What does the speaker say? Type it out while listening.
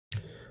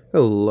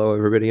Hello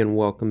everybody and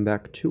welcome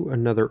back to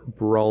another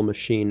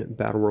Brawlmachine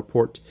battle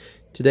report.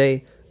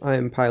 Today I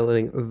am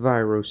piloting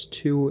Vyross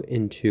 2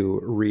 into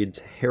Reed's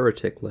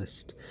Heretic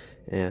list.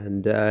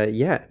 And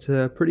yeah, it's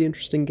a pretty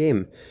interesting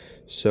game.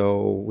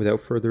 So without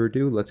further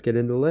ado, let's get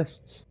into the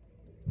lists.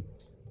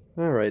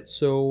 Alright,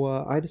 so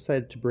I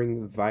decided to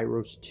bring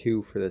Vyross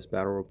 2 for this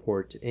battle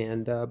report,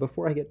 and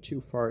before I get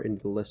too far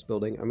into the list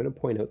building, I'm going to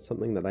point out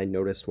something that I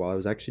noticed while I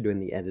was actually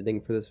doing the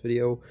editing for this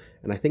video,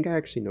 and I think I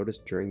actually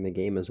noticed during the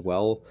game as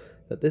well,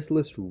 that this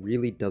list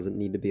really doesn't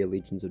need to be a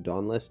Legions of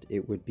Dawn list.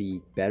 It would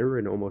be better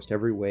in almost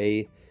every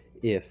way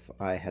if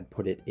I had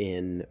put it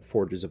in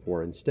Forges of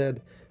War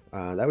instead.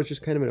 That was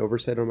just kind of an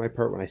oversight on my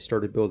part. When I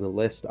started building the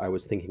list, I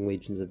was thinking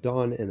Legions of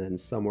Dawn, and then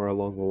somewhere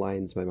along the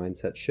lines my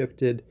mindset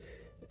shifted,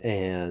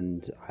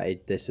 and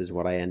this is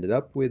what I ended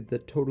up with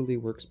that totally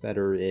works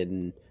better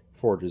in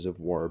Forges of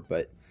War,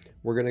 but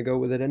we're gonna go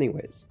with it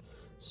anyways.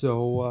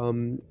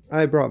 So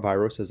I brought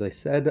Vyross, as I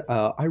said.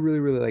 I really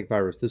like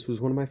Vyross. This was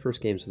one of my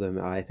first games with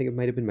him. I think it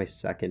might have been my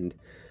second,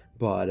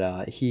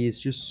 but he's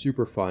just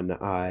super fun.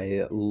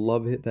 I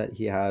love it that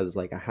he has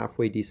like a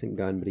halfway decent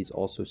gun, but he's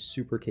also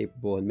super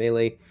capable in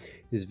melee.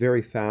 He's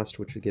very fast,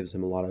 which gives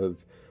him a lot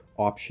of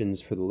options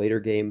for the later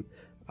game.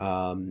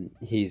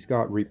 He's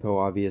got Repo,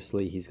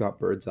 obviously, he's got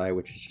Bird's Eye,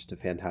 which is just a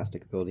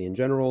fantastic ability in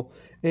general,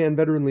 and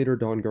Veteran Leader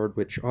Dawnguard,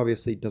 which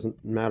obviously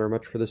doesn't matter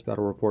much for this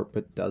battle report,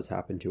 but does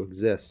happen to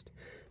exist.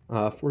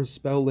 For his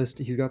spell list,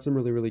 he's got some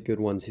really good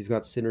ones. He's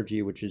got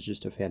Synergy, which is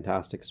just a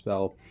fantastic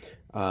spell.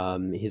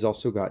 He's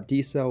also got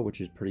D-Cell,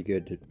 which is pretty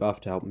good to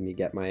buff to help me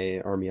get my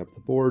army up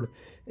the board,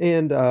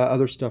 and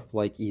other stuff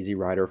like Easy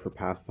Rider for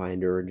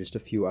Pathfinder, and just a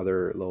few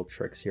other little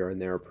tricks here and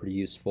there are pretty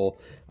useful.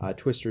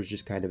 Twister's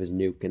just kind of his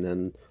nuke, and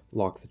then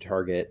Lock the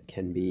Target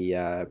can be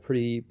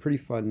pretty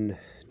fun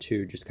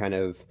to just kind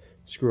of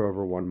screw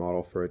over one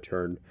model for a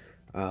turn.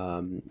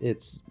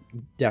 It's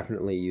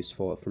definitely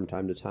useful from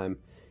time to time.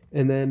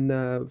 And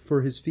then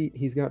for his feat,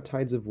 he's got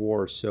Tides of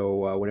War,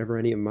 so whenever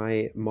any of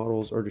my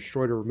models are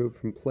destroyed or removed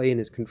from play in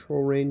his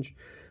control range,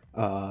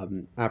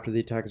 after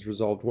the attack is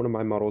resolved, one of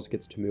my models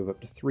gets to move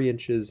up to 3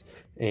 inches,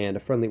 and a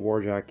friendly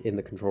warjack in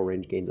the control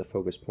range gains a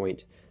focus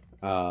point.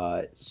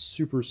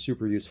 Super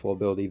useful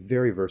ability,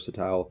 very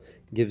versatile,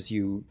 gives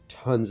you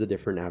tons of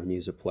different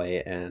avenues of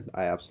play, and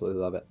I absolutely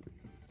love it.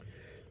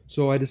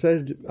 So I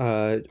decided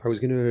I was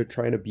going to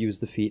try and abuse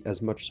the feat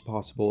as much as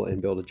possible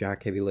and build a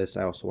Jack heavy list.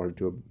 I also wanted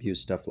to abuse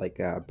stuff like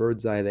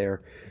Bird's Eye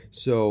there.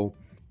 So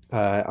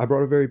I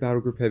brought a very battle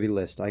group heavy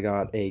list. I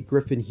got a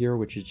Griffon here,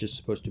 which is just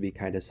supposed to be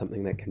kind of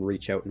something that can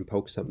reach out and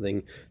poke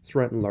something,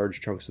 threaten large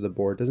chunks of the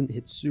board. Doesn't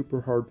hit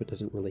super hard, but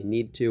doesn't really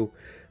need to.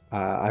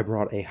 I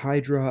brought a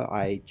Hydra.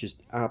 I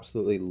just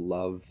absolutely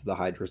love the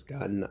Hydra's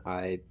gun.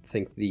 I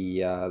think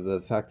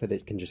the fact that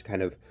it can just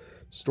kind of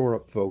store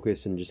up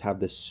focus and just have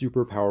this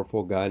super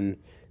powerful gun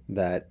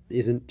that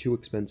isn't too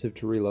expensive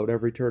to reload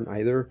every turn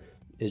either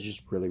is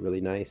just really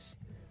nice.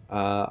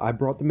 I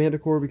brought the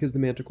Manticore because the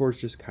Manticore is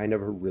just kind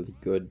of a really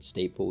good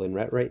staple in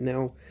Ret right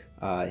now.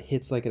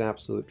 Hits like an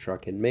absolute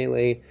truck in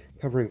melee,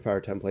 covering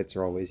fire templates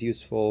are always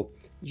useful,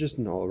 just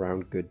an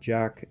all-around good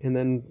jack. And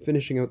then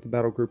finishing out the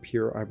battle group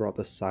here, I brought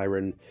the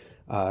Siren.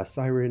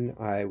 Siren,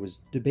 I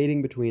was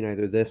debating between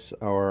either this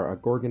or a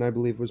Gorgon, I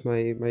believe was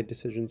my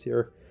decisions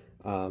here.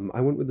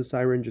 I went with the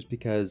Siren just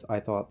because I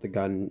thought the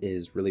gun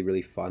is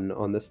really fun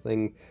on this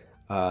thing.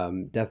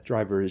 Death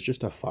Driver is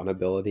just a fun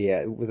ability.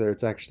 Whether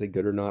it's actually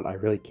good or not, I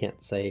really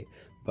can't say,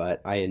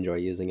 but I enjoy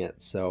using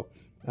it. So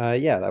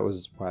yeah, that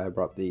was why I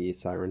brought the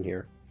Siren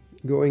here.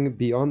 Going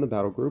beyond the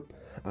battle group,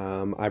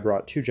 I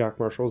brought 2 Jack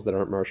Marshals that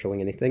aren't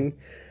marshalling anything.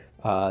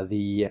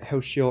 The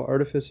House Shyeel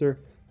Artificer.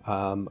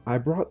 I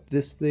brought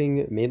this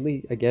thing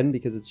mainly, again,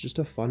 because it's just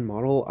a fun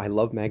model. I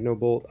love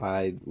Magnobolt.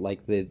 I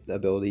like the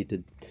ability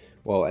to...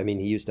 Well, I mean,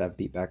 he used to have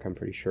beatback, I'm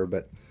pretty sure,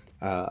 but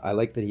I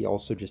like that he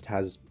also just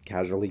has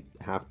casually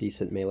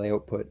half-decent melee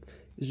output.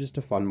 It's just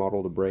a fun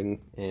model to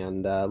bring,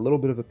 and a little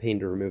bit of a pain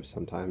to remove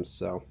sometimes,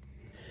 so.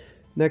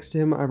 Next to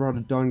him, I brought a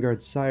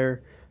Dawnguard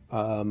Scyir.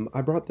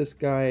 I brought this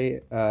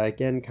guy,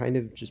 again, kind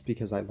of just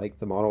because I like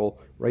the model.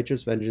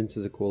 Righteous Vengeance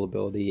is a cool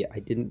ability. I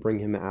didn't bring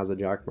him as a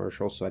Jack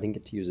Marshal, so I didn't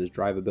get to use his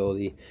drive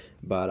ability,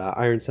 but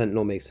Iron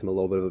Sentinel makes him a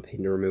little bit of a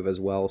pain to remove as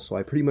well, so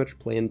I pretty much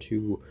plan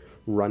to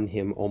run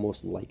him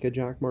almost like a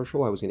Jack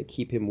Marshal. I was going to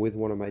keep him with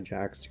one of my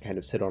Jacks to kind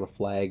of sit on a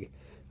flag,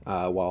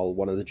 while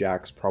one of the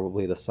Jacks,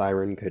 probably the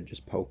Siren, could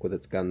just poke with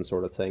its gun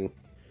sort of thing.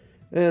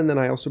 And then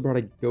I also brought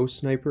a Ghost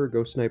Sniper.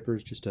 Ghost Sniper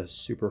is just a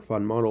super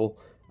fun model.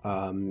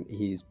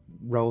 He's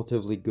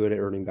relatively good at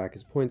earning back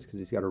his points because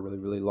he's got a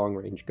really long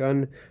range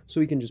gun,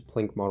 so he can just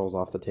plink models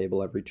off the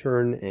table every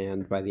turn,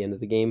 and by the end of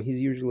the game he's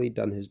usually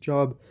done his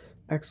job.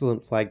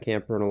 Excellent flag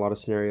camper in a lot of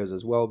scenarios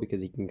as well,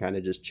 because he can kind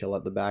of just chill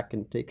at the back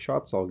and take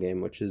shots all game,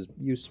 which is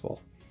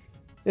useful.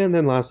 And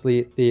then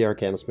lastly, the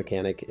Arcanist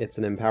Mechanik. It's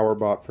an Empower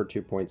bot for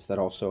 2 points that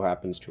also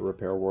happens to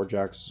repair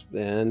warjacks,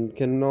 and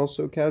can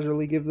also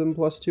casually give them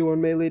 +2 on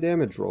melee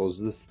damage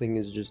rolls. This thing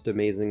is just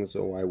amazing,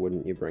 so why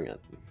wouldn't you bring it?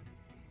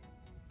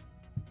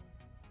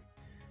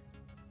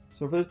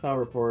 So for this battle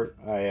report,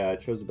 I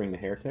chose to bring the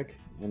Heretic,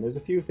 and there's a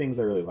few things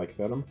I really like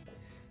about him.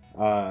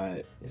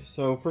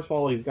 So first of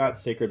all, he's got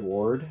Sacred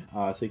Ward,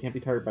 so he can't be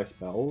targeted by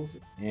spells,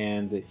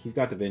 and he's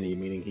got Divinity,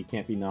 meaning he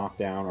can't be knocked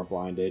down or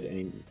blinded,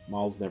 and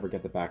models never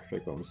get the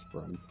backstrike bonus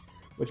from him,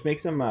 which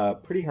makes him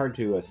pretty hard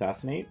to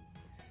assassinate.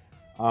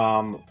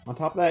 On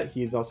top of that,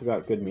 he's also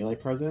got good melee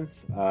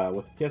presence,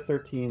 with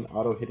PS13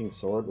 auto-hitting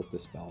sword with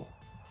Dispel.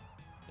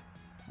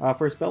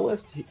 For his spell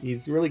list,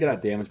 he's really good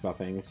at damage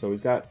buffing, so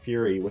he's got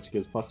Fury, which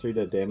gives +3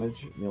 to damage,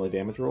 melee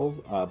damage rolls,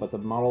 but the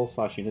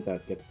model/unit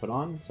that gets put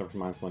on suffers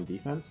 -1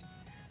 defense.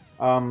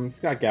 He's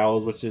got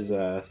Gallows, which is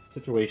a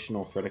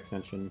situational threat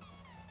extension.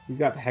 He's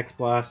got Hex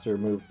Blast to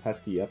remove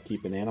pesky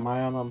upkeep and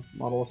Animai on a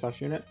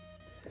model/unit.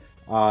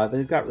 Then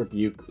he's got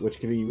Rebuke, which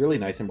can be really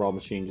nice in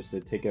Brawlmachine just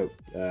to take out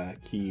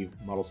key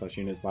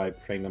model/units by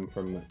preventing them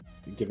from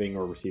giving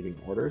or receiving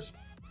orders.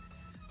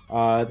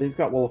 Then he's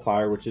got Wall of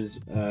Fire, which is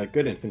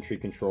good infantry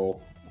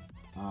control.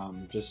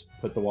 Just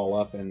put the wall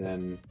up and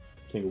then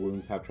single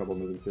wounds have trouble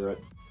moving through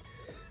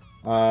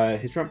it.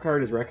 His trump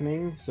card is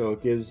Reckoning, so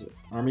it gives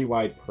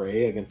army-wide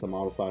prey against the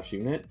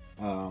model/unit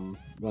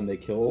when they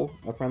kill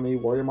a friendly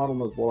warrior model in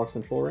the Warlock's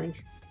control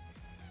range.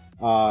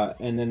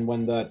 And then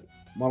when the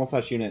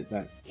model/unit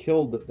that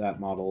killed that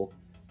model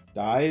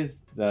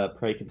dies, the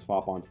prey can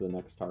swap onto the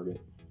next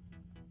target.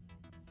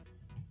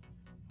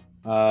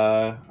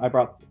 I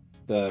brought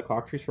the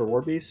Clockatrice for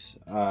Warbeast.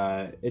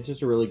 It's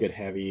just a really good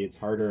heavy. It's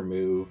harder to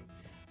move.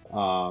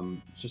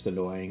 It's just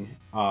annoying.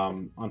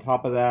 On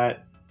top of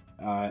that,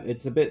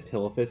 it's a bit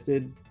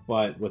pillow-fisted,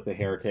 but with the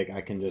Heretic,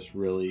 I can just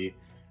really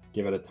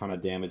give it a ton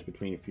of damage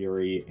between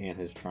Fury and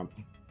his trump.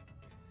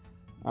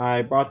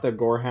 I brought the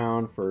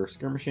Gorehound for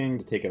skirmishing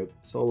to take out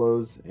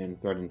solos and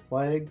threaten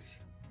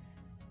flags.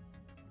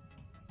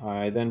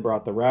 I then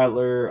brought the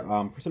Rattler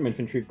for some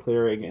infantry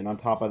clearing, and on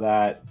top of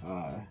that,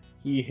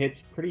 he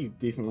hits pretty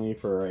decently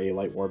for a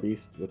light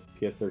Warbeast with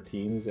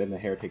PS13s, and the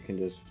Heretic can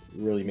just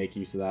really make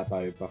use of that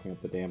by buffing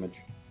up the damage.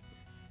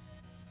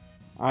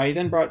 I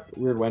then brought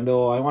Weird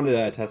Wendell. I wanted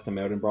to test him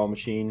out in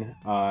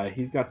Brawlmachine.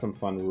 He's got some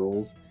fun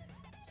rules.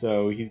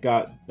 So he's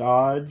got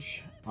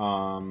Dodge,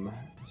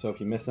 so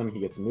if you miss him, he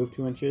gets to move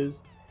 2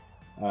 inches.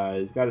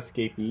 He's got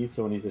Escapee,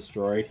 so when he's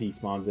destroyed, he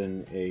spawns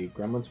in a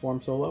Gremlin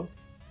Swarm solo.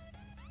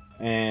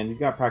 And he's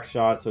got Practice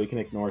Shot, so he can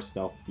ignore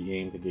stealth if he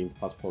aims and gains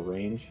 +4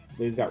 range.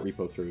 Then he's got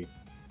Repo 3.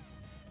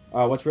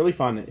 What's really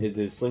fun is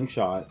his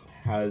Slingshot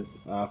has,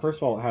 first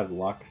of all, it has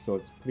luck, so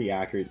it's pretty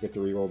accurate. You get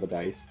to reroll the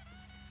dice.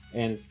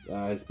 And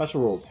his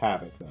special rule is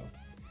Havoc, though.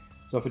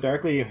 So if it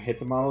directly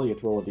hits a model, you get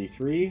to roll a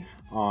d3.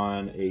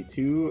 On a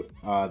 2,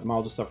 the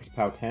model just suffers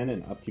POW 10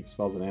 and upkeep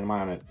spells and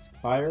Animai on its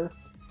fire.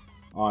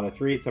 On a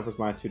 3, it suffers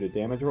 -2 to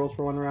damage rolls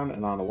for 1 round,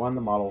 and on a 1,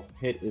 the model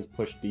hit is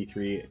pushed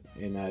d3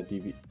 in a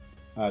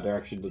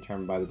direction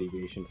determined by the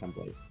deviation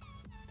template.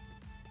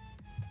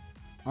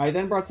 I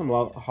then brought some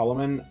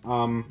Hollowmen.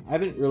 I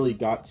haven't really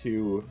got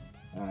to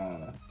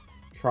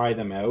try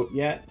them out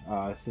yet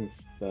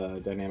since the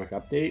dynamic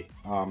update,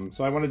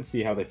 so I wanted to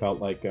see how they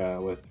felt like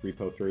with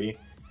Repo 3.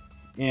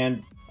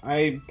 And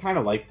I kind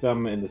of like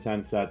them in the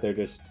sense that they're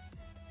just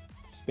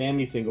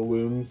spammy single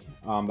wounds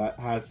that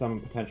has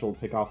some potential to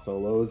pick off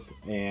solos,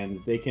 and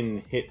they can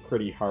hit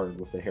pretty hard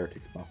with the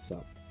Heretic's buffs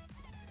up.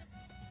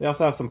 They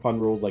also have some fun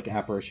rules like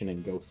Apparition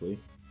and Ghostly.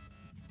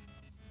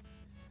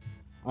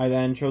 I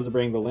then chose to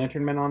bring the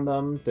Lantern Men on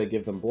them to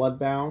give them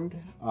Bloodbound.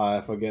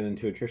 If I get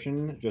into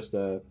attrition, just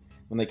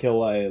when they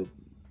kill a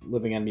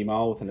living enemy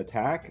model with an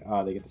attack,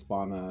 they get to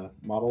spawn a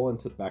model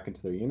back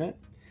into their unit.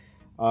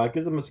 It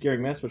gives them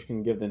Obscuring Mist, which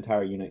can give the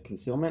entire unit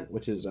Concealment,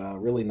 which is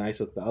really nice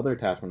with the other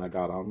attachment I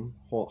got on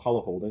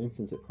Hollow Holden,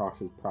 since it procs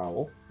his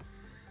Prowl.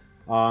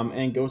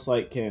 And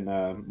Ghostlight can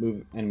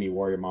move enemy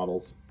warrior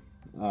models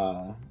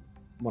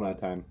one at a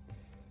time.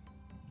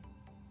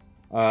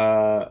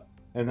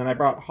 And then I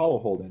brought Hollow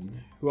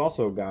Holden, who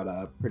also got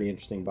a pretty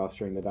interesting buff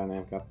during the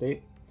dynamic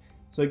update.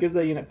 So it gives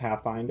the unit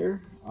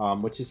Pathfinder,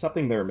 which is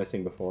something they were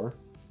missing before.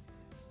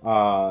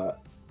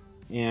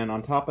 And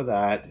on top of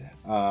that,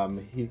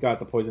 he's got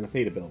the Poison of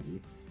Fate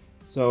ability.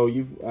 So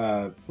you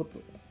flip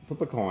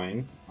a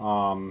coin.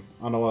 On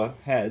the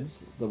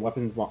heads,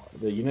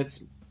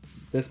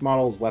 this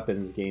model's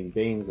weapons gain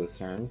Banes this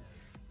turn,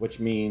 which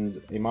means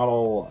a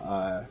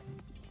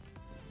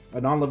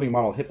non-living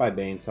model hit by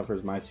Bane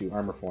suffers -2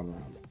 armor for 1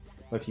 round.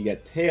 But if you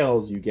get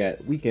Tails, you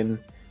get Weaken,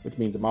 which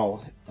means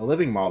a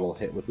living model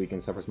hit with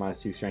Weaken suffers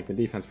 -2 strength and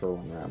defense for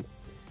 1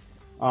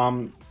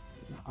 round.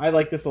 I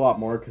like this a lot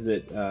more because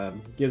it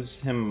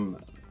gives him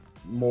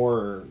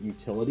more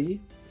utility.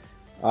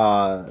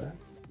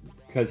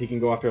 Because he can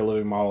go after a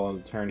living model on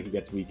the turn he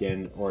gets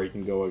Weaken, or he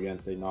can go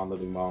against a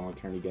non-living model on the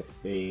turn he gets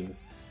Bane,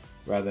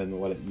 rather than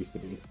what it used to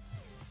be.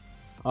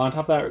 On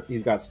top of that,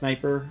 he's got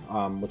Sniper,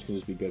 which can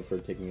just be good for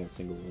taking out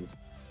single wounds.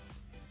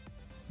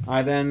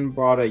 I then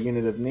brought a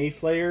unit of Neigh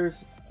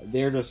Slayers.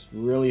 They're just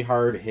really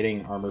hard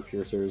hitting armor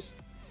piercers.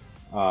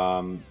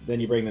 Then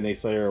you bring the Neigh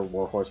Slayer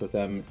Warhorse with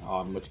them,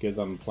 which gives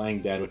them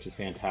Playing Dead, which is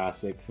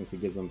fantastic since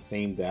it gives them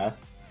Feigned Death,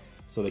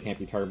 so they can't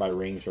be targeted by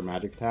ranged or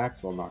magic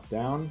attacks while knocked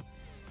down.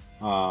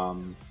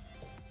 Also,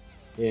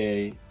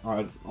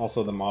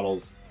 the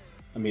models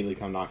immediately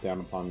come knocked down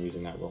upon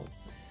using that roll.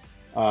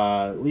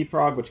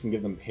 Leapfrog, which can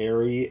give them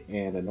parry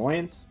and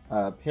annoyance.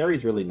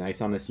 Parry's really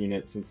nice on this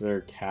unit since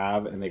they're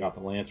cav and they got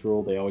the lance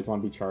rule. They always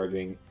want to be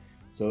charging,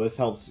 so this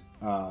helps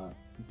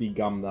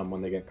degum them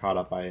when they get caught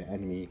up by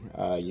enemy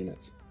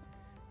units.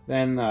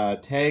 Then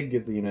Tag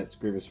gives the units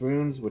Grievous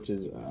Wounds, which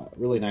is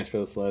really nice for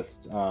this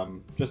list,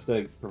 just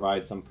to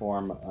provide some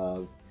form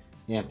of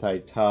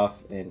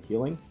anti-tough and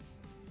healing.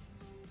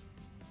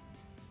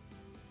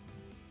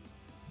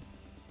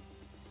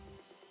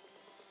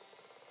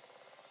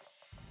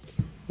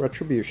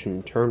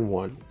 Retribution, turn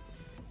 1.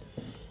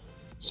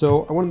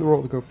 So I wanted the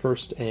roll to go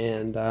first,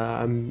 and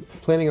I'm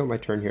planning out my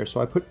turn here.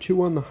 So I put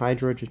 2 on the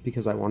Hydra just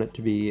because I want it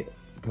to be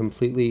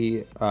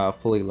completely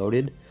fully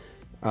loaded.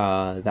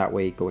 That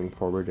way, going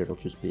forward, it'll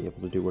just be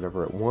able to do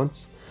whatever it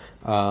wants.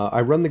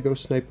 I run the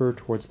Ghost Sniper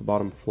towards the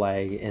bottom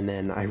flag, and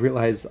then I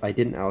realize I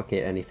didn't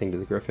allocate anything to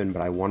the Griffon,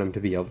 but I want him to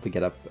be able to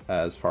get up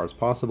as far as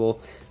possible.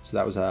 So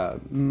that was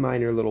a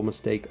minor little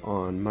mistake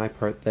on my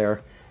part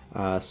there.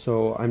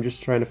 So I'm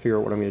just trying to figure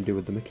out what I'm going to do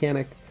with the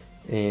Mechanik,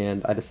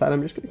 and I decide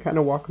I'm just going to kind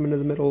of walk him into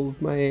the middle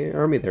of my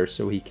army there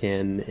so he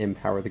can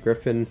empower the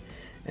Griffon,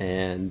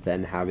 and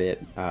then have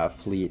it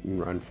fleet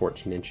and run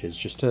 14 inches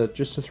just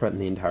to threaten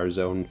the entire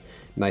zone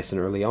nice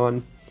and early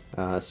on.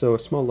 So a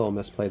small little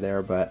misplay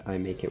there, but I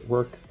make it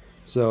work.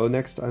 So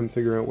next I'm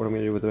figuring out what I'm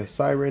going to do with my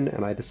Siren,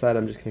 and I decide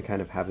I'm just going to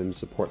kind of have him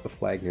support the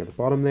flag near the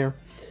bottom there.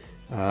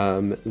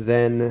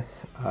 Then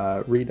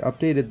Reed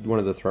updated one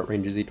of the threat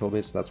ranges he told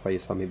me, so that's why you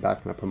saw me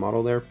backing up a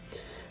model there.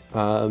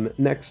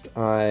 Next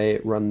I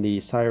run the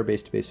Scyir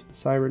base to base with the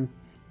Siren,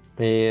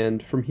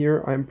 and from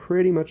here I'm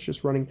pretty much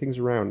just running things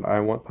around. I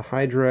want the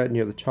Hydra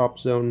near the top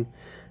zone,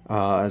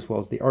 as well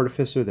as the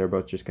Artificer. They're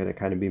both just going to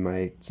kind of be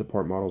my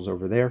support models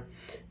over there.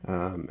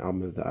 I'll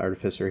move the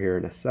Artificer here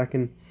in a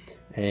second.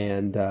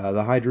 And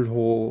the Hydra's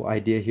whole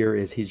idea here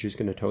is he's just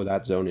going to tow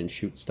that zone and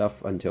shoot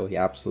stuff until he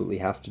absolutely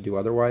has to do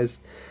otherwise.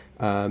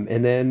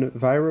 And then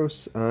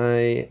Vyross,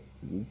 I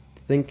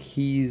think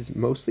he's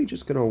mostly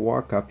just going to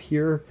walk up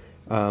here.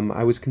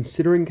 I was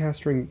considering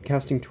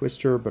casting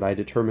Twister, but I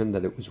determined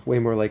that it was way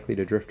more likely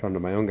to drift onto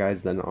my own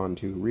guys than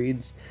onto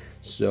Reed's.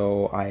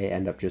 So I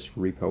end up just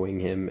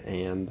repoing him,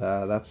 and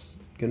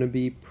that's going to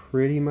be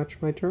pretty much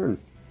my turn.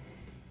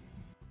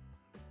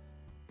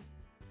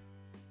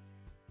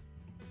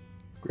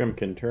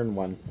 Grymkin Turn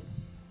 1.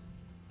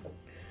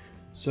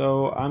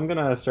 So I'm going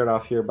to start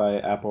off here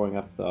by appling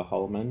up the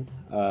Hollowmen.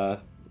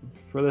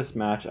 For this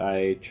match,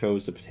 I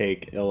chose to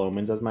take Ill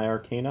Omens as my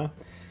Arcana,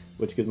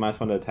 which gives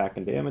 -1 to attack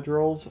and damage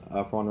rolls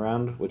for 1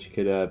 round, which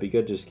could be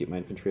good just to keep my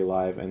infantry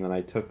alive. And then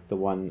I took the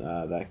one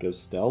that gives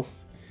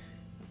stealth,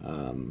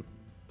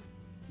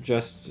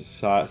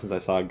 since I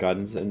saw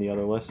guns in the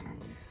other list.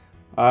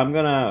 I'm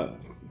going to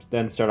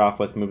then start off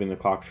with moving the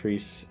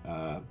Clockatrice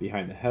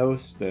behind the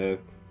house to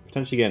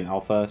potentially get an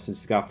alpha, since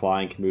it's got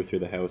flying, can move through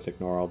the house,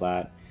 ignore all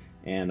that,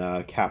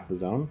 and cap the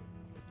zone.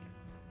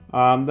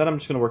 Then I'm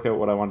just going to work out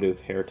what I want to do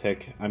with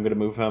Heretic. I'm going to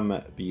move him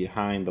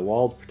behind the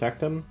wall to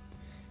protect him.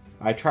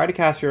 I tried to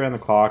cast Fury on the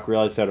clock,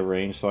 realized it's out of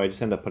range, so I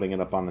just end up putting it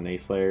up on the Neigh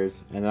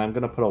Slayers, and then I'm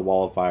going to put a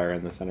wall of fire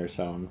in the center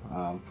zone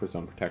for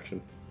zone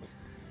protection.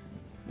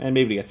 And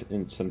maybe get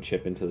some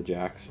chip into the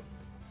jacks.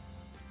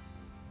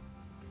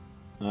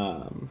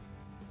 Then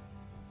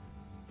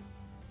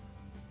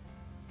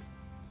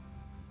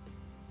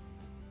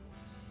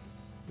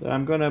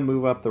I'm going to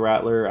move up the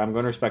Rattler. I'm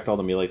going to respect all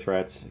the melee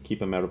threats,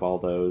 keep him out of all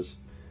those.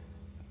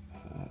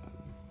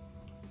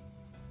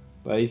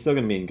 But he's still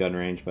going to be in gun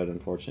range, but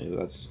unfortunately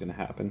that's just going to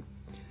happen.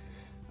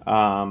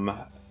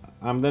 I'm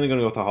then going to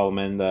go with the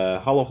Hollowmen. The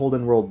Hollow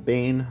Holden rolled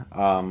Bane.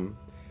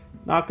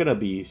 Not going to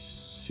be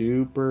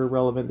super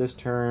relevant this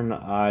turn.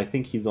 I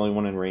think he's the only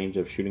one in range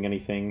of shooting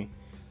anything.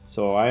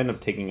 So I end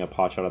up taking a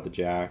pot shot at the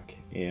Jack,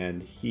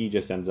 and he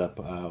just ends up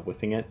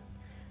whiffing it.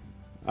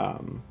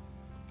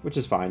 Which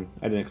is fine.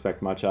 I didn't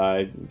expect much.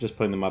 I'm just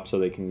putting them up so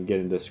they can get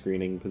into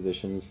screening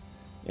positions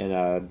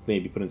and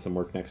maybe put in some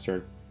work next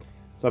turn.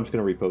 So I'm just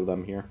going to repo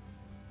them here.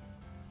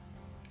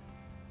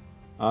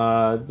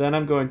 Then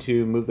I'm going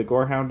to move the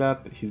Gorehound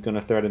up. He's going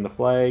to threaten the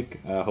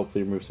flag,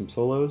 hopefully remove some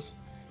solos.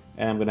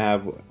 And I'm going to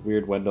have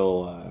Weird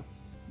Wendell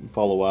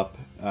follow up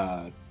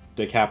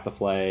to cap the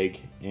flag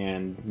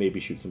and maybe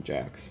shoot some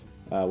jacks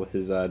with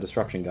his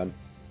disruption gun.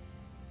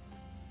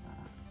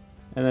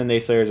 And then Neigh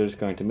Slayers are just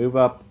going to move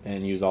up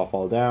and use All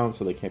Fall Down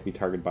so they can't be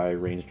targeted by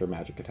ranged or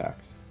magic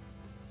attacks.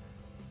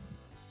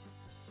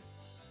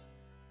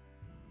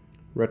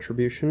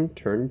 Retribution,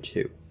 turn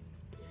 2.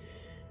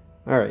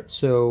 Alright,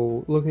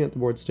 so looking at the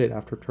board state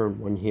after turn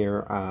 1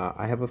 here,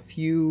 I have a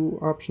few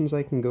options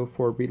I can go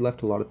for. We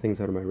left a lot of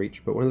things out of my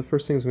reach, but one of the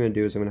first things I'm going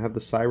to do is I'm going to have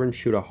the Siren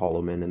shoot a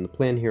Hollowman, and the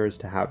plan here is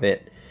to have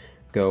it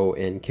go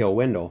and kill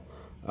Wendell.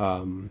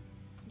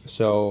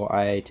 So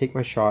I take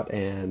my shot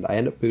and I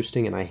end up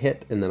boosting and I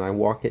hit, and then I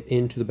walk it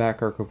into the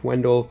back arc of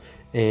Wendell,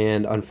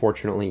 and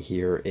unfortunately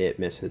here it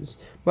misses.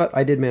 But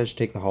I did manage to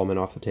take the Hollowman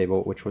off the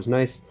table, which was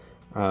nice.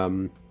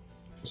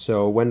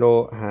 So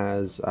Wendell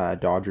has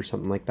dodge or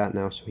something like that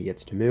now, so he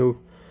gets to move.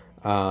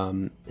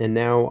 And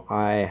now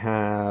I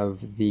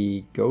have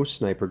the Ghost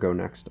Sniper go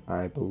next,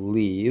 I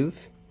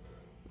believe.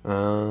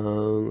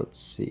 Let's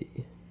see.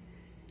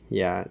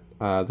 Yeah,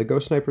 the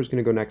Ghost Sniper is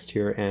going to go next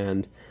here,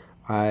 and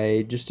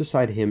I just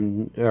decided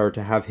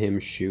to have him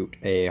shoot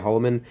a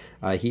Hollowmen.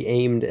 He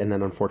aimed, and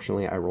then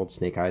unfortunately I rolled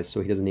Snake Eyes,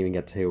 so he doesn't even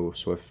get to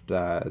swift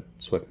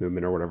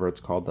movement or whatever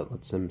it's called that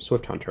lets him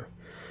Swift Hunter.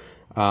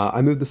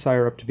 I moved the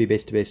Scyir up to be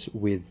base to base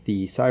with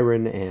the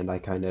Siren, and I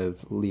kind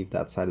of leave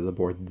that side of the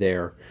board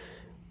there.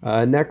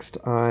 Next,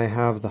 I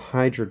have the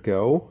Hydra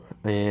go,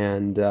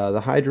 and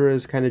the Hydra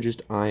is kind of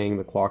just eyeing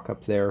the clock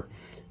up there.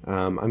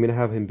 I'm going to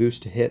have him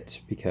boost to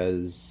hit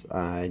because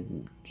I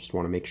just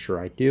want to make sure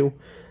I do.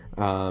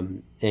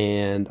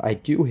 And I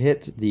do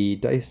hit the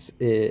dice,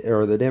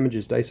 or the damage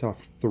is dice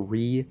off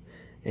 3,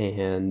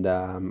 and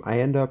I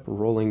end up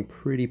rolling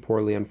pretty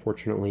poorly,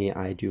 unfortunately.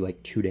 I do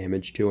like 2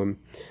 damage to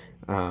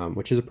him,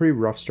 which is a pretty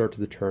rough start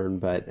to the turn,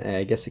 but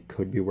I guess it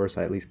could be worse.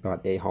 I at least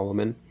got a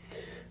Hollowmen.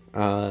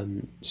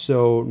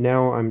 So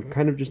now I'm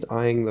kind of just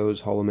eyeing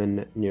those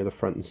Hollowmen near the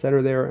front and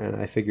center there, and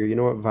I figure, you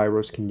know what,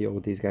 Vyross can deal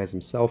with these guys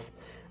himself.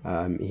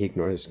 He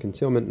ignores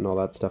concealment and all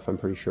that stuff, I'm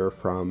pretty sure,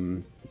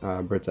 from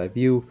Bird's Eye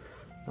View.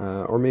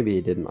 Or maybe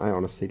he didn't. I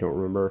honestly don't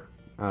remember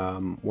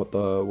what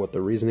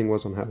the reasoning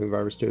was on having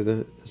Vyross do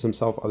this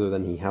himself, other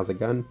than he has a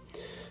gun.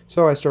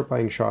 So I start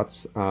buying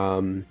shots.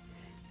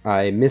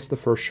 I miss the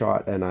first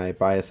shot, and I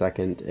buy a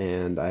second,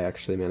 and I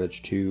actually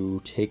managed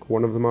to take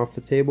one of them off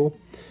the table.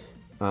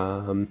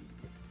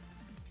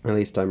 At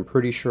least I'm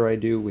pretty sure I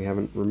do. We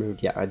haven't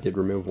removed... Yeah, I did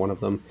remove one of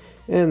them.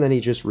 And then he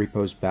just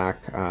repos back,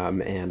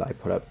 and I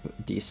put up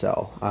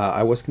D-Cell.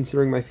 I was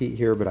considering my feat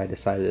here, but I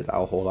decided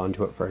I'll hold on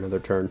to it for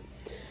another turn.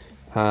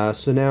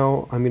 So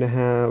now I'm going to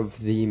have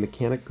the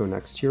Mechanik go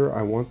next here.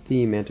 I want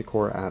the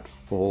Manticore at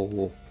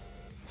full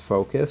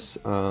focus,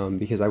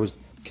 because I was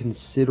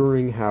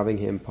considering having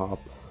him pop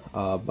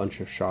a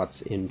bunch of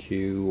shots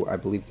into, I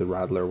believe the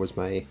Rattler was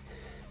my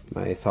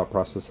thought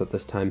process at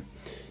this time.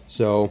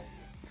 So,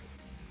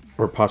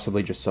 or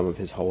possibly just some of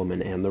his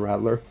Hollowmen and the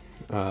Rattler.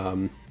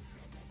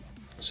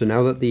 So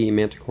now that the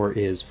Manticore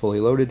is fully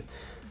loaded,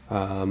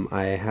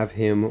 I have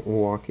him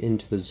walk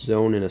into the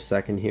zone in a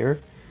second here.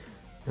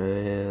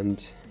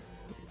 And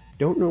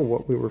don't know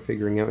what we were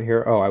figuring out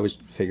here. Oh, I was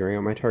figuring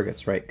out my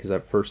targets, right? Because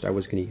at first I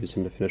was going to use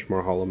him to finish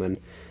more Hollowmen.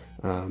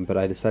 But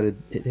I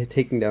decided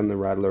taking down the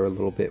Rattler a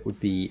little bit would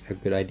be a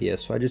good idea.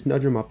 So I just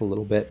nudge him up a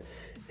little bit,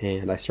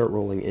 and I start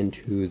rolling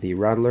into the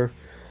Rattler.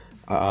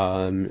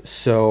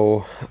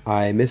 So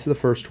I miss the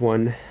first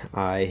one,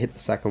 I hit the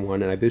second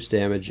one, and I boost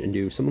damage and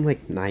do something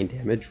like 9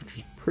 damage, which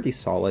is pretty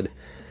solid.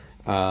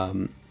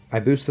 I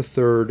boost the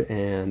third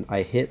and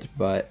I hit,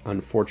 but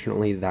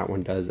unfortunately that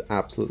one does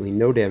absolutely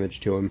no damage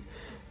to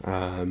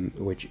him,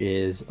 which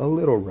is a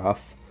little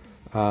rough.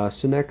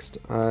 So next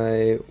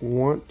I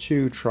want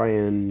to try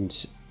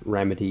and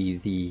remedy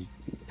the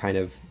kind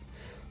of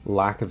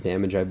lack of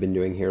damage I've been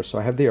doing here. So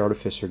I have the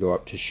Artificer go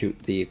up to shoot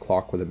the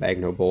clock with a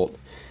Magno Bolt.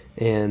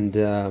 And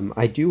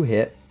I do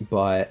hit,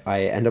 but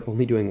I end up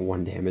only doing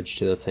 1 damage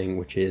to the thing,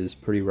 which is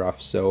pretty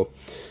rough. So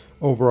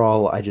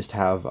overall, I just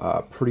have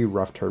a pretty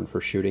rough turn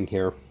for shooting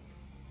here.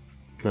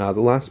 The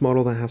last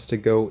model that has to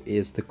go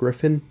is the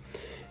Griffon.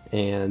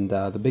 And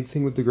the big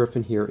thing with the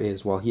Griffon here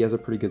is, while he has a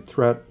pretty good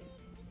threat,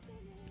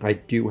 I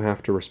do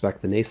have to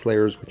respect the Neigh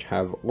Slayers, which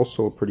have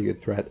also a pretty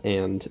good threat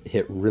and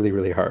hit really,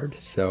 really hard.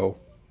 So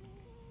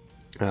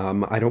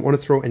I don't want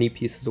to throw any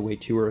pieces away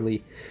too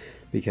early,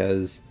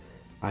 because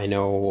I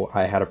know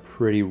I had a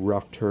pretty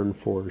rough turn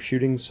for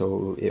shooting,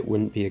 so it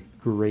wouldn't be a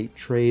great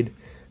trade.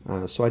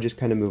 So I just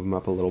kind of move him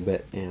up a little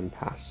bit and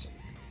pass.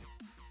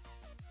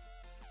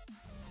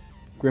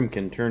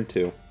 Grymkin Turn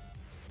 2.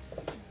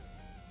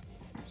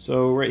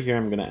 So right here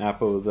I'm going to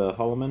Apo the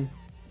Hollowmen.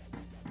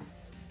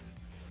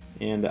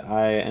 And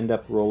I end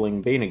up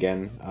rolling Bane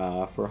again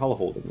for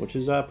Holden, which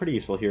is pretty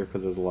useful here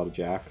because there's a lot of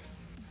jacks.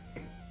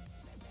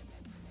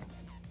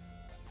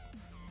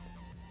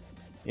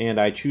 And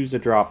I choose to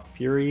drop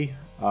Fury,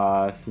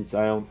 since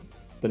the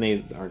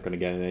Neighs aren't going to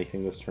get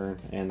anything this turn,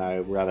 and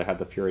I'd rather have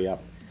the Fury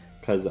up,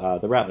 because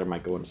the Rattler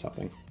might go into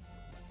something.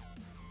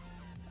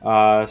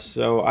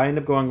 So I end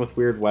up going with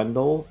Weird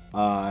Wendell.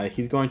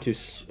 He's going to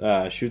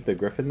shoot the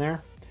Griffon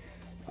there.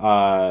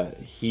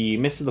 He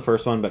misses the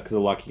first one, but because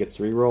of luck he gets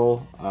to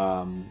reroll.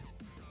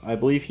 I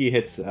believe he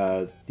hits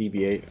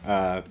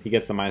DB8, he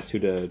gets the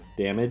 -2 to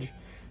damage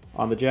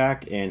on the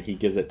Jack, and he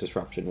gives it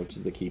Disruption, which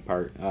is the key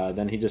part.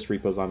 Then he just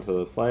repos onto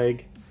the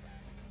flag.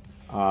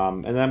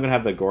 And then I'm going to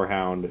have the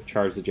Gorehound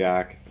charge the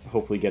Jack,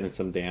 hopefully getting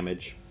some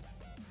damage.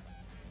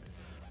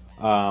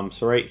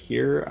 So right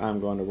here, I'm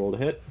going to roll to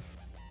hit.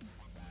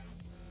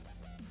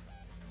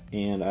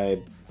 And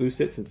I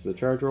boost it since it's a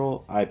charge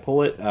roll. I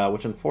pull it,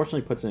 which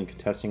unfortunately puts it in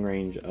contesting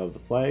range of the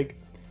flag.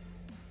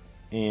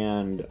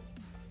 And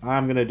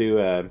I'm going to do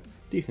a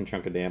decent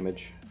chunk of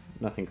damage.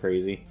 Nothing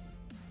crazy.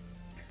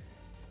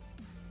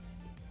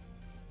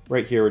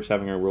 Right here, we're just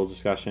having a rules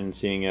discussion,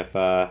 seeing if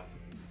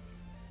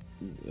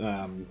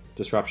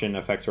disruption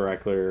affects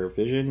oracular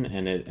vision,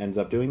 and it ends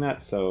up doing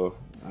that, so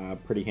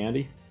pretty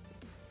handy.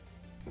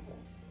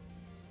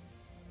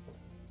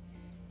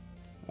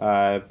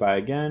 But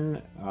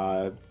again,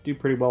 do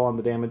pretty well on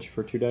the damage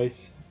for 2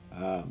 dice.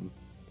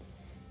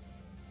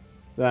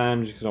 Then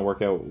I'm just going to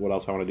work out what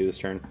else I want to do this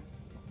turn.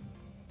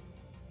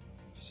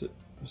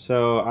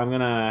 So I'm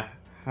going to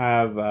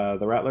have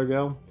the Rattler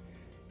go.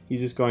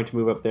 He's just going to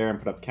move up there and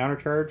put up counter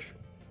charge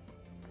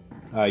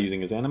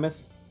using his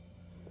Animus.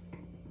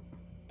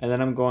 And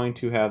then I'm going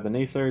to have the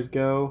Neigh Slayers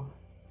go.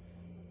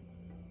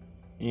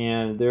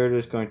 And they're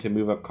just going to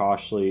move up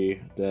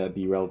cautiously to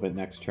be relevant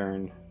next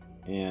turn.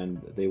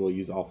 And they will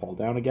use All Fall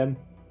Down again,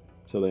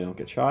 so they don't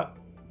get shot.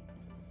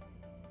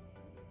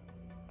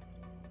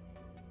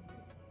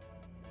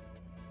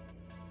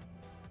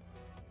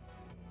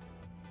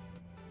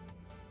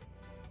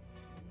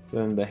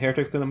 Then the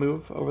Heretic's going to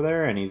move over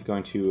there, and he's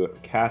going to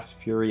cast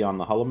Fury on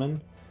the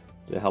Hollowmen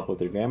to help with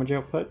their damage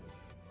output.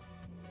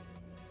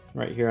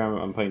 Right here,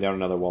 I'm putting down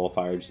another Wall of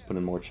Fire, just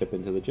putting more chip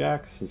into the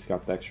Jacks. He's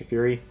got the extra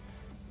Fury,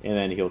 and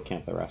then he'll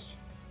camp the rest.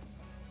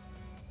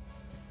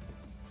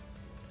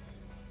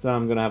 So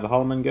I'm going to have the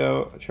Hollowmen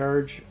go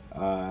charge,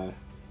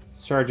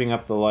 charging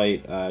up the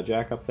light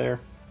Jack up there.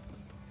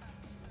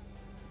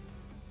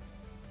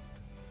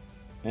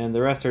 And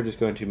the rest are just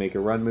going to make a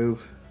run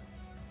move.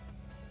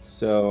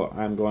 So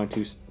I'm going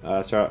to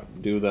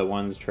do the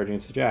ones charging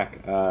into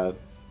Jack.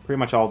 Pretty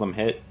much all of them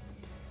hit.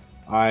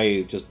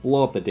 I just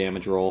blow up the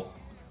damage roll.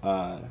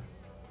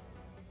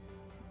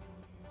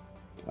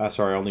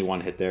 Sorry, only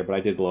one hit there, but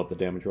I did blow up the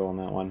damage roll on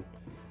that one.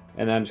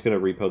 And then I'm just going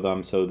to repo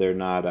them so they're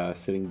not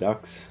sitting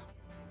ducks.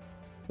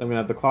 Then I'm going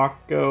to have the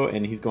Clock go,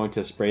 and he's going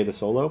to spray the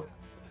solo.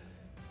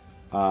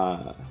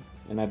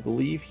 And I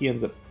believe he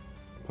ends up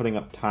putting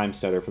up Time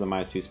Stutter for the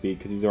 -2 speed,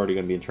 because he's already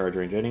going to be in charge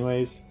range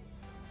anyways.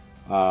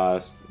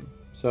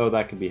 So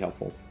that could be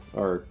helpful.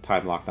 Or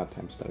Time Lock, not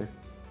Time Stutter.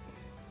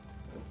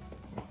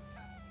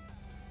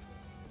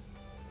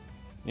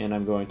 And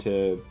I'm going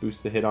to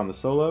boost the hit on the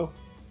solo.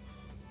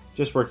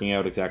 Just working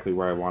out exactly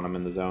where I want him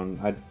in the zone.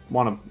 I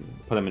want to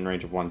put him in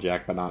range of 1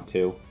 Jack, but not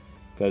 2.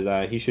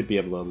 Because he should be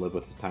able to live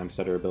with his Time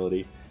Stutter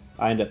ability.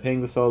 I end up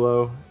paying the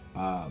solo.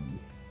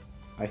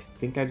 I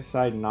think I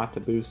decide not to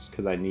boost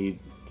because I need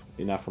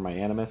enough for my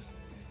Animus.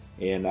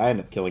 And I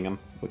end up killing him,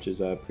 which is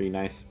pretty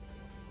nice.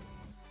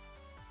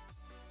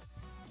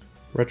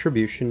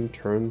 Retribution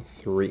Turn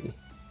 3.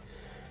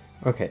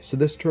 Okay, so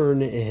this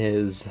turn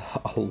is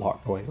a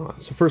lot going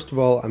on. So first of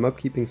all, I'm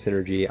upkeeping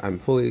synergy.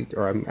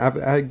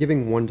 I'm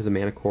giving 1 to the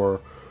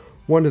Manticore,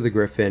 1 to the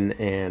Griffon,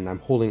 and I'm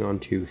holding on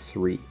to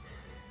 3.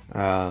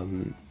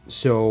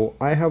 So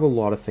I have a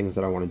lot of things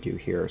that I want to do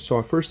here. So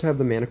I first have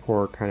the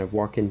Manticore kind of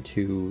walk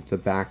into the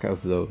back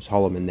of those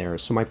Hollowmen there.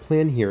 So my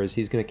plan here is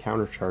he's going to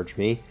countercharge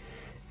me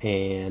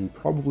and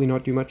probably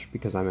not do much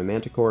because I'm a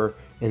Manticore,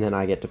 and then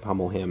I get to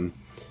pummel him.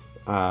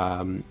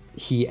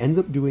 He ends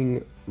up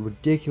doing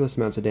ridiculous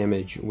amounts of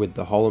damage with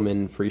the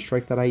Hollowmen free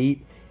strike that I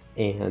eat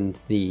and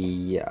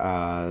the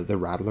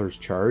Rattler's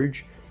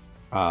charge.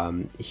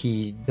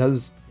 He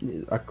does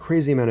a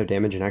crazy amount of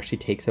damage and actually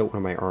takes out one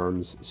of my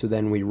arms. So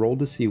then we roll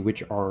to see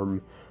which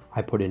arm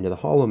I put into the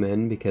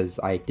Hollowmen, because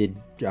I did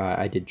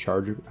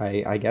charge,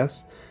 I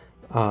guess.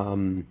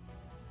 And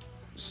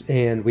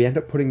we end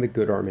up putting the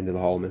good arm into the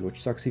Hollowmen,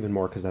 which sucks even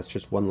more because that's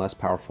just 1 less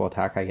powerful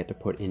attack I get to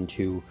put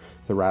into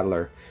the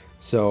Rattler.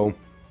 So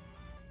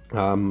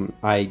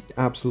I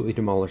absolutely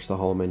demolished the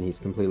Hollowmen. He's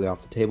completely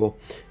off the table.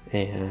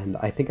 And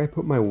I think I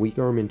put my weak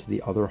arm into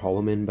the other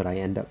Hollowmen, but I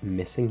end up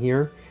missing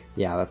here.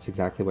 Yeah, that's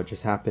exactly what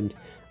just happened.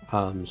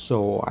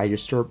 So I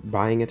just start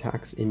buying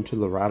attacks into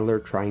the Rattler,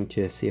 trying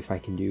to see if I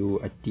can do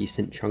a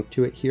decent chunk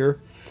to it here.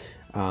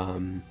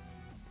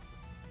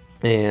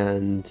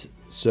 And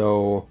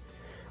so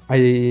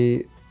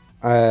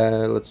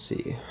let's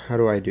see, how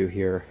do I do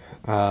here?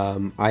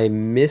 I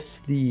miss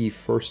the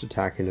first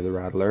attack into the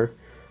Rattler,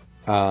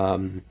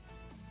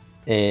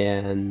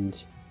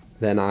 and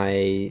then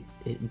I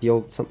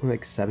deal something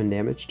like 7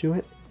 damage to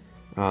it.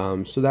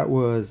 So that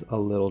was a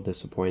little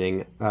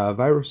disappointing.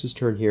 Vyross'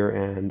 turn here,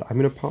 and I'm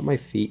going to pop my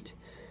feet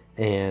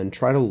and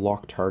try to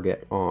lock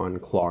target on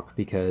Clock,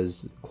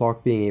 because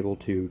Clock being able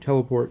to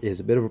teleport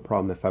is a bit of a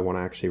problem if I want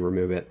to actually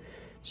remove it.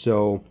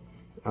 So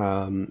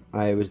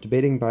I was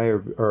debating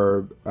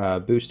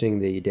boosting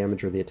the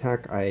damage or the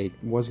attack. I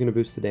was going to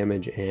boost the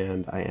damage,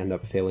 and I end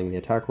up failing the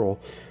attack roll,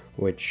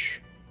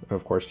 which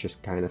of course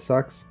just kind of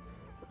sucks.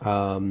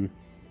 And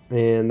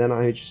then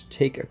I just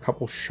take a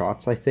couple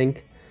shots, I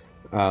think.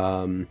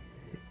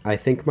 I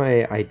think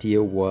my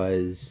idea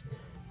was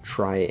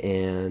try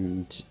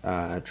and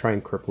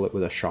cripple it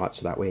with a shot,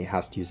 so that way it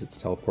has to use its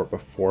teleport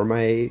before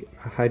my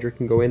Hydra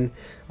can go in.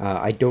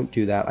 I don't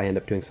do that. I end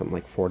up doing something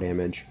like 4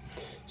 damage.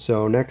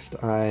 So next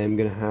I'm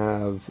going to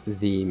have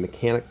the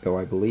Mechanik go,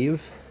 I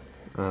believe.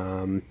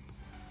 And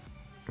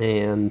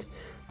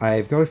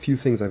I've got a few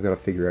things I've got to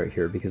figure out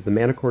here, because the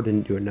Manticore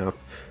didn't do enough.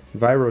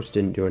 Vyross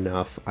didn't do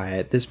enough.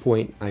 At this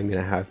point, I'm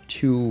going to have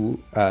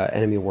 2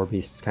 enemy war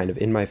beasts kind of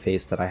in my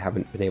face that I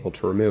haven't been able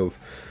to remove.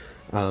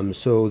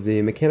 So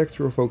the Mechanik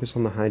threw a focus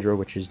on the Hydra,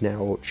 which is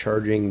now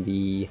charging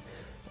the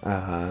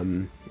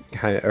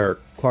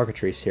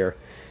Clockatrice here,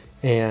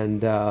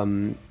 and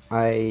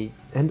I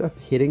end up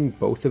hitting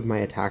both of my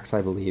attacks,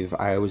 I believe.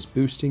 I was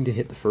boosting to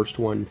hit the first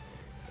one,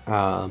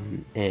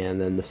 and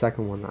then the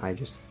second one I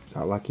just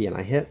got lucky and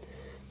I hit.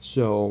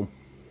 So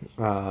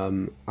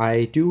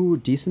I do a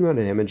decent amount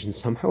of damage and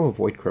somehow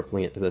avoid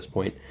crippling it to this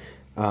point.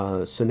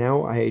 So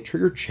now I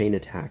trigger chain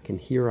attack, and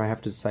here I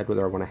have to decide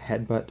whether I want to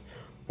headbutt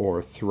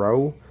or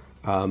throw.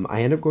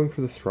 I end up going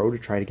for the throw to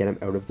try to get him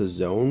out of the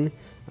zone,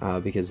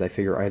 because I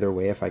figure either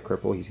way, if I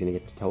cripple, he's going to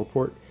get to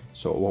teleport,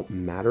 so it won't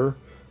matter.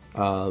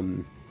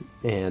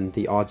 And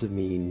the odds of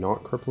me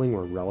not crippling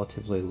were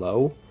relatively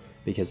low,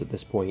 because at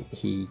this point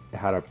he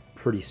had a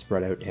pretty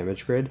spread out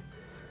damage grid.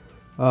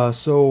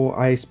 So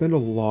I spend a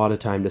lot of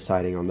time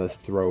deciding on the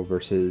throw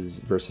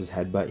versus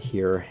headbutt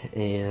here,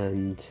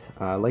 and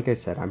like I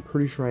said, I'm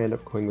pretty sure I end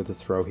up going with the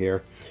throw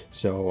here.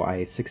 So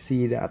I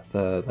succeed at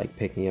the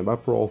picking him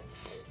up roll,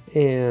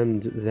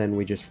 and then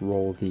we just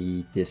roll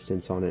the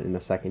distance on it in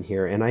a second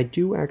here, and I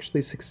do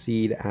actually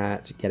succeed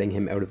at getting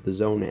him out of the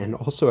zone and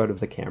also out of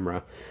the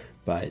camera,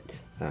 but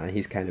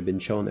he's kind of been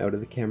chilling out of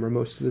the camera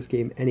most of this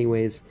game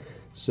anyways.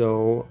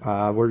 So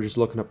we're just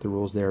looking up the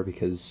rules there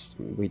because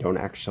we don't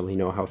actually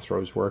know how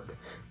throws work,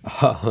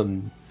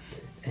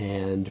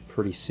 and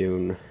pretty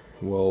soon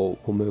we'll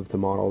move the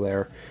model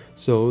there.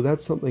 So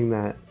that's something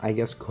that I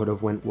guess could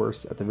have went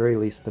worse. At the very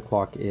least, the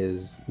clock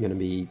is going to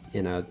be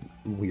in a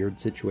weird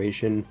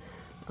situation,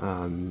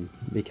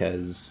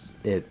 because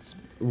its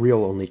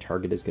real only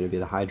target is going to be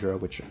the Hydra,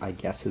 which I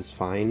guess is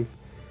fine.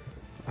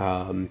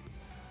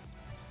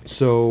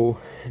 So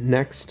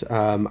next,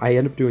 I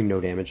end up doing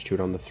no damage to it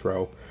on the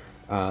throw.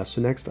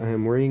 So next I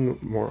am worrying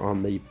more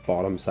on the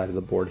bottom side of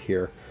the board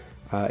here.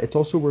 It's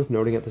also worth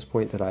noting at this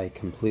point that I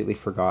completely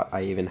forgot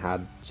I even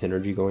had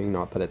synergy going,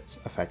 not that it's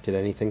affected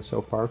anything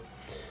so far.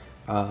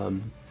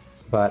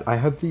 But I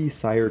have the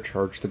Scyir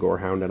charge the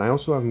Gorehound, and I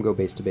also have him go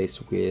base to base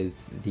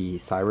with the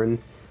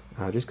Siren,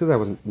 just because I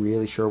wasn't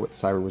really sure what the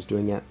Siren was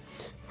doing yet.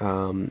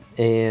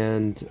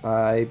 And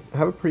I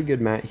have a pretty good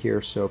mat here,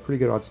 so pretty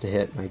good odds to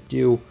hit, and I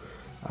do.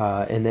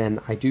 And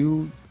then I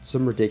do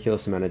some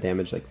ridiculous amount of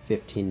damage, like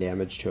 15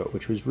 damage to it,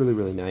 which was really,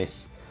 really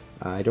nice.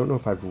 I don't know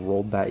if I've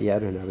rolled that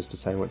yet and I was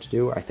deciding what to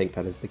do. I think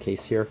that is the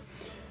case here.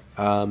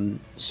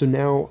 So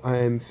now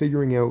I'm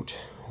figuring out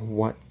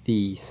what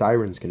the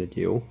Siren's going to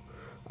do.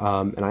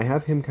 And I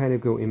have him kind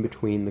of go in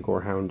between the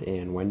Gorehound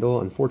and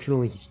Wendell.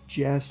 Unfortunately, he's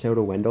just out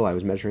of Wendell. I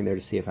was measuring there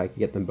to see if I could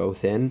get them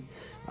both in,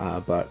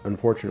 but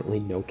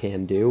unfortunately no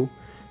can do.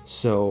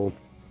 So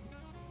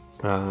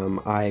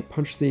I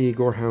punch the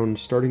Gorehound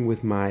starting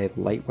with my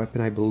light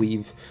weapon, I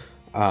believe,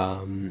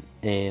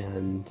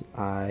 and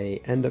I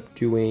end up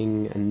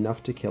doing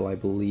enough to kill, I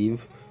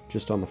believe,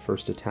 just on the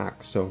first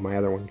attack, so my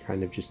other one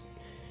kind of just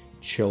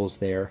chills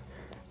there.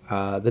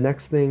 The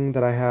next thing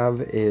that I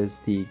have is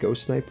the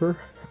Ghost Sniper.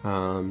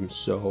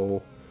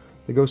 So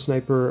the Ghost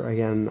Sniper,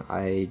 again,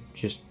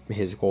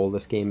 his goal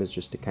this game is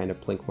just to kind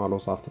of plink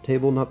models off the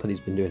table. Not that he's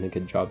been doing a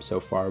good job so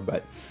far,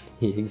 but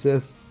he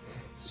exists.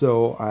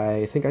 So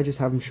I think I just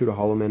have him shoot a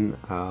Hollowmen.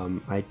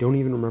 I don't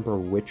even remember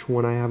which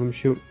one I have him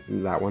shoot.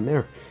 That one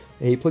there.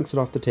 And he plinks it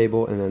off the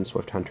table, and then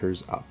Swift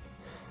Hunter's up.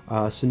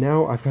 So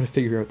now I've got to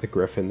figure out the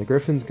Griffon. The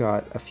Griffon's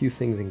got a few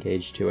things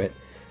engaged to it,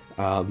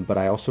 but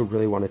I also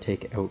really want to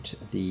take out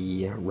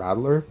the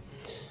Rattler.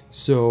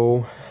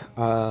 So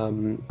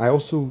I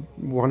also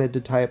wanted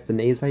to tie up the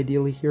Neighs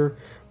ideally here,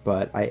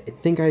 but I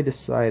think I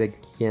decide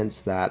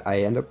against that.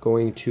 I end up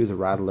going to the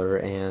Rattler,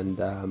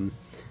 and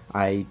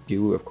I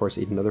do, of course,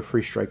 eat another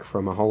free strike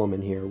from a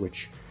Hollowmen here,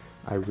 which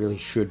I really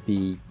should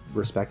be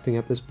respecting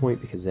at this point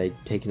because I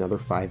take another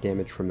 5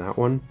 damage from that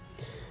one.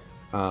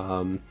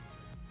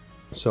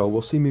 So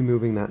we'll see me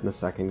moving that in a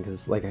second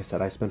because, like I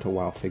said, I spent a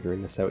while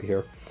figuring this out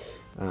here.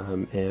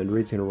 And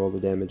Reed's going to roll the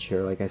damage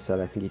here. Like I said,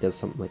 I think he does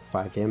something like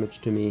 5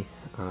 damage to me,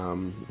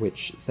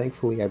 which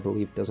thankfully I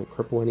believe doesn't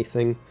cripple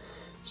anything.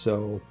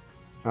 So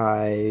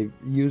I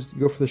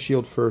go for the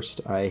shield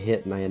first, I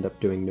hit, and I end up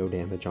doing no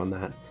damage on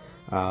that.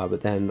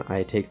 But then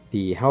I take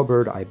the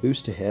Halberd, I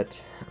boost a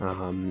hit,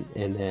 and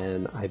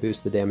then I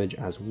boost the damage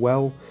as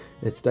well.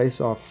 It's dice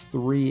off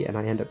 3, and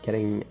I end up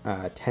getting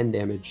 10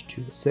 damage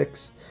to the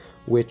 6,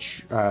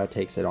 which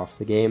takes it off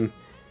the game.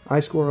 I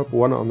score up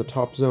 1 on the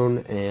top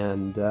zone,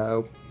 and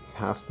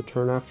pass the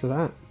turn after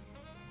that.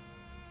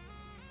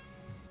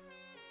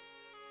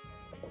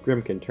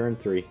 Grymkin Turn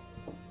 3.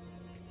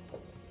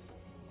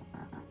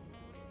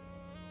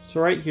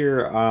 So right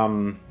here,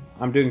 I'm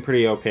doing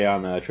pretty okay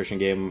on the attrition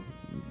game.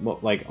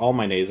 Like, all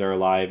my Neighs are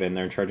alive and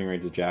they're in charging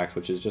range of Jacks,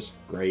 which is just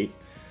great.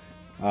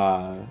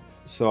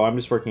 So I'm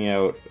just working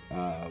out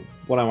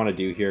what I want to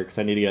do here because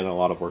I need to get in a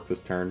lot of work this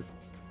turn.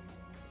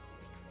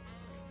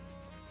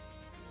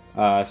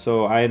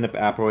 So I end up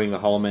approing the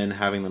Hollowmen,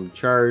 having them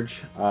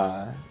charge.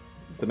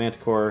 The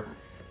Manticore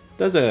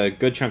does a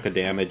good chunk of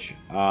damage,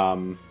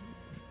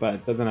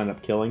 but doesn't end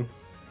up killing.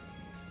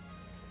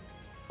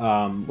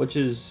 Which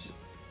is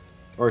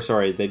or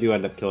sorry, they do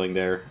end up killing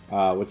there,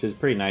 which is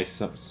pretty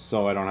nice,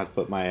 so I don't have to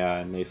put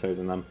my Neigh Slayers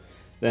in them.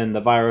 Then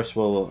the Vyross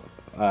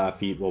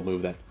feat will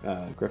move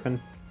that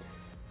Griffon.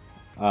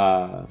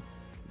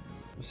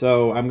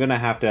 So I'm going to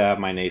have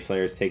my Neigh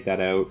Slayers take that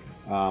out.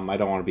 I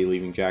don't want to be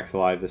leaving Jax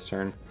alive this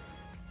turn.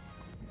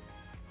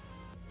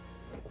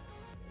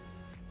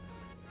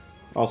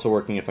 Also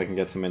working if I can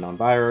get some in on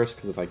Vyross,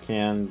 because if I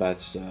can,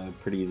 that's a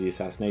pretty easy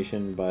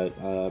assassination, but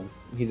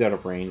he's out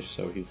of range,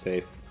 so he's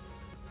safe.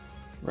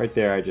 Right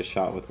there, I just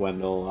shot with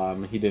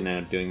Wendell. He didn't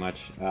end up doing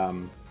much.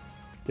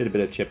 Did a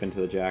bit of chip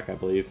into the Jack, I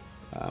believe.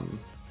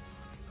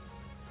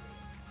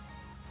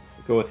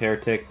 Go with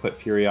Heretic, put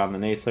Fury on the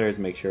Neigh Slayers,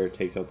 make sure it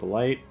takes out the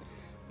light,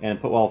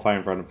 and put Wall of Fire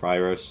in front of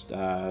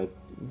Vyross,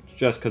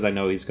 just because I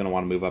know he's going to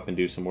want to move up and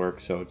do some work,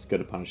 so it's good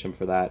to punish him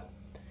for that.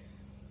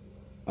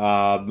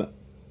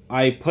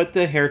 I put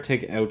the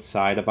Heretic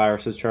outside of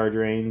Vyross's charge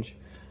range,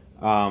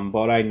 but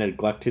what I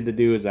neglected to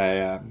do is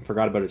I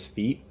forgot about his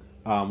feat,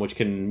 which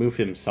can move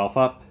himself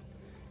up.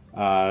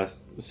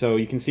 So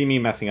you can see me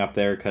messing up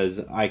there because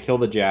I kill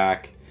the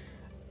Jack,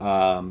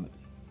 and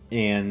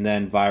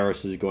then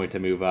Vyross is going to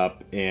move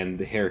up, and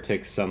the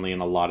Heretic's suddenly in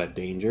a lot of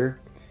danger.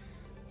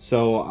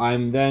 So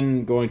I'm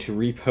then going to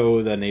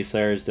repo the Neigh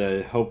Slayers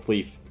to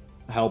hopefully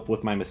help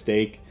with my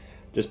mistake.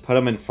 Just put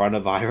them in front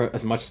of Vyross,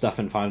 as much stuff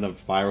in front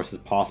of Vyross as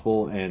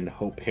possible, and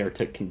hope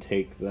Heretic can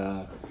take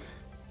the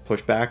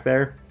pushback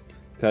there.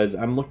 Because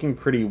I'm looking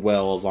pretty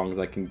well as long as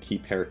I can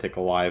keep Heretic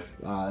alive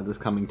this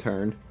coming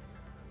turn.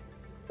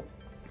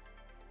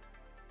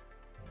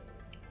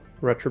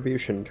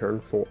 Retribution Turn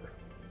 4.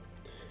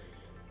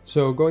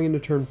 So going into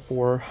turn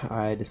 4,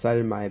 I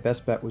decided my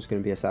best bet was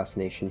going to be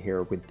Assassination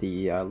here with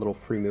the little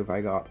free move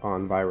I got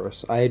on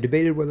Vyross. I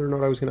debated whether or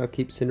not I was going to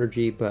keep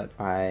Synergy, but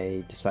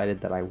I decided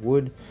that I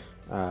would,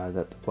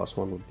 that the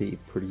 +1 would be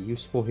pretty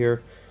useful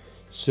here.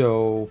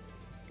 So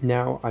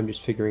now I'm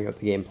just figuring out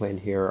the game plan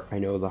here. I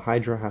know the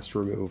Hydra has to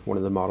remove one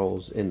of the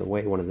models in the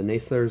way, one of the Neigh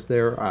Slayers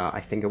there. I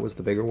think it was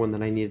the bigger one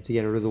that I needed to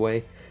get out of the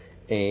way.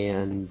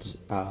 And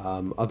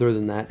other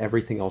than that,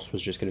 everything else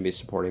was just going to be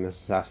supporting this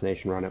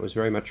assassination run. It was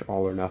very much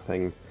all or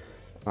nothing.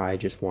 I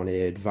just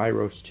wanted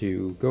Vyross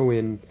to go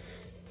in,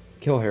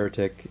 kill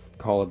Heretic,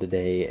 call it a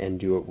day, and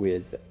do it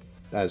with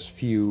as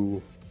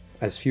few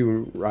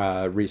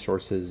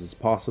resources as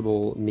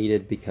possible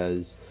needed,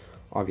 because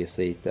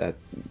obviously that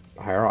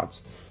higher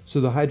odds. So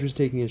the Hydra's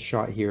taking his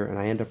shot here, and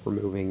I end up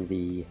removing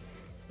the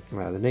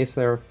Neigh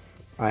Slayer.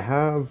 I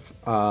have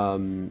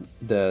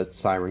the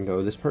Siren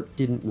go. This part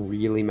didn't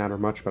really matter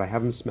much, but I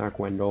have him smack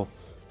Wendell,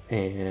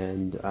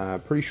 and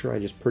pretty sure I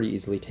just pretty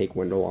easily take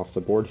Wendell off the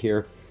board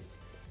here.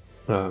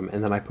 And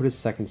then I put his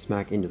second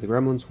smack into the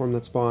Gremlin Swarm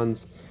that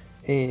spawns,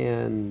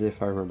 and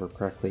if I remember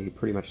correctly,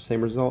 pretty much the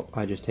same result.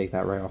 I just take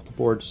that right off the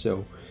board,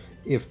 so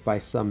if by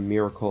some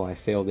miracle I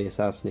fail the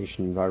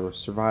assassination and Vyross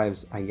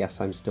survives, I guess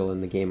I'm still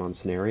in the game on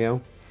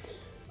scenario.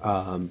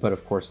 But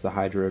of course the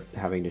Hydra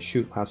having to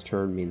shoot last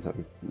turn means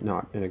I'm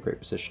not in a great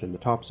position in the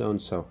top zone,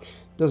 so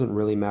it doesn't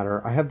really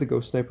matter. I have the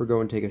Ghost Sniper go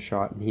and take a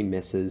shot, and he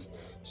misses,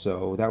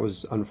 so that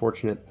was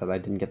unfortunate that I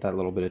didn't get that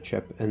little bit of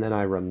chip, and then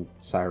I run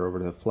Scyir over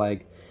to the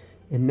flag,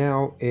 and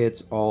now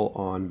it's all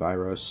on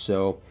Vyross.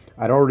 So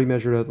I'd already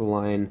measured out the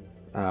line.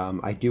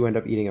 I do end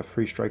up eating a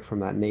free strike from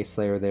that Neigh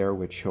Slayer there,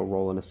 which he'll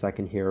roll in a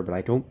second here, but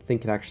I don't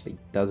think it actually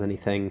does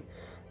anything.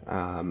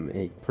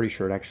 I'm pretty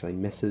sure it actually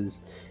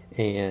misses.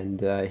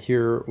 And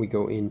here we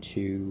go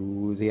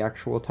into the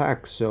actual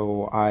attack.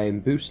 So I'm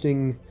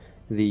boosting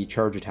the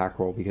charge attack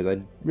roll because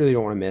I really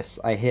don't want to miss.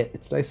 I hit,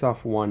 it's dice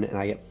off 1, and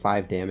I get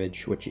 5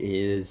 damage, which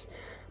is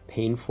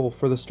painful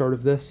for the start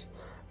of this.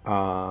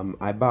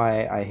 I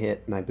buy, I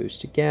hit, and I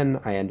boost again.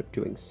 I end up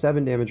doing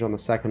 7 damage on the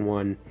second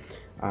one.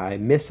 I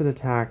miss an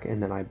attack,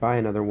 and then I buy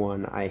another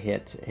one. I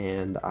hit,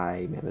 and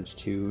I manage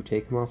to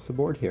take him off the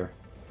board here.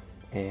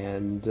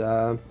 And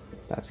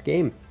that's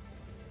game.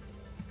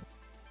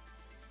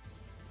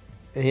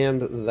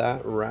 And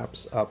that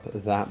wraps up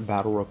that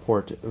battle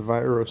report.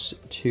 Vyross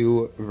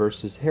 2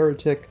 versus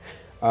Heretic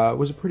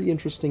was a pretty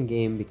interesting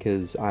game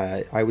because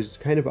I was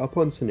kind of up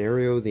on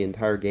scenario the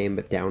entire game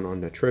but down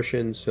on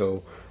attrition,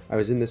 so I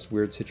was in this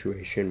weird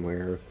situation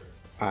where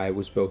I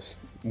was both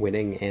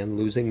winning and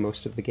losing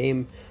most of the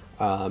game.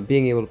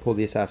 Being able to pull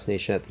the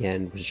assassination at the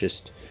end was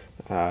just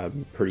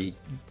pretty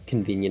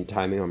convenient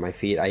timing on my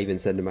feet. I even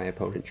said to my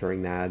opponent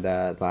during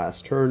that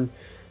last turn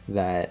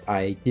that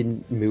I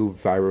didn't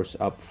move Vyross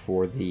up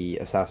for the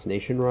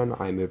assassination run.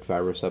 I moved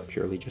Vyross up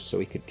purely just so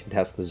he could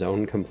contest the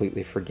zone,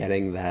 completely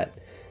forgetting that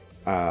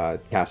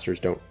casters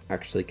don't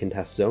actually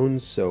contest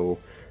zones, so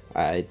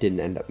it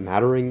didn't end up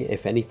mattering.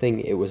 If anything,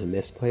 it was a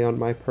misplay on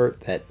my part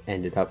that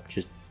ended up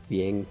just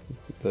being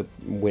the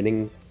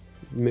winning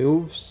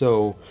move,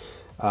 so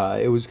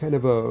it was kind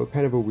of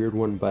a weird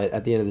one, but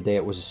at the end of the day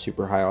it was a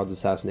super high odds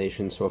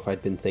assassination, so if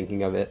I'd been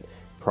thinking of it,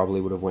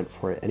 probably would have went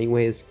for it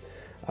anyways.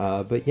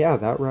 But yeah,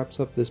 that wraps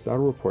up this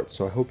battle report,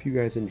 so I hope you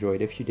guys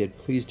enjoyed. If you did,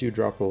 please do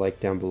drop a like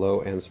down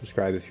below and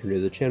subscribe if you're new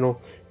to the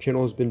channel.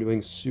 Channel has been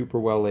doing super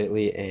well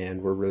lately,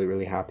 and we're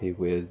really happy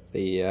with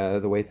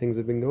the way things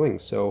have been going.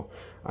 So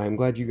I'm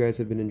glad you guys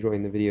have been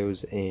enjoying the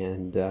videos,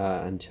 and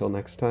until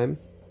next time,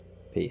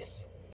 peace.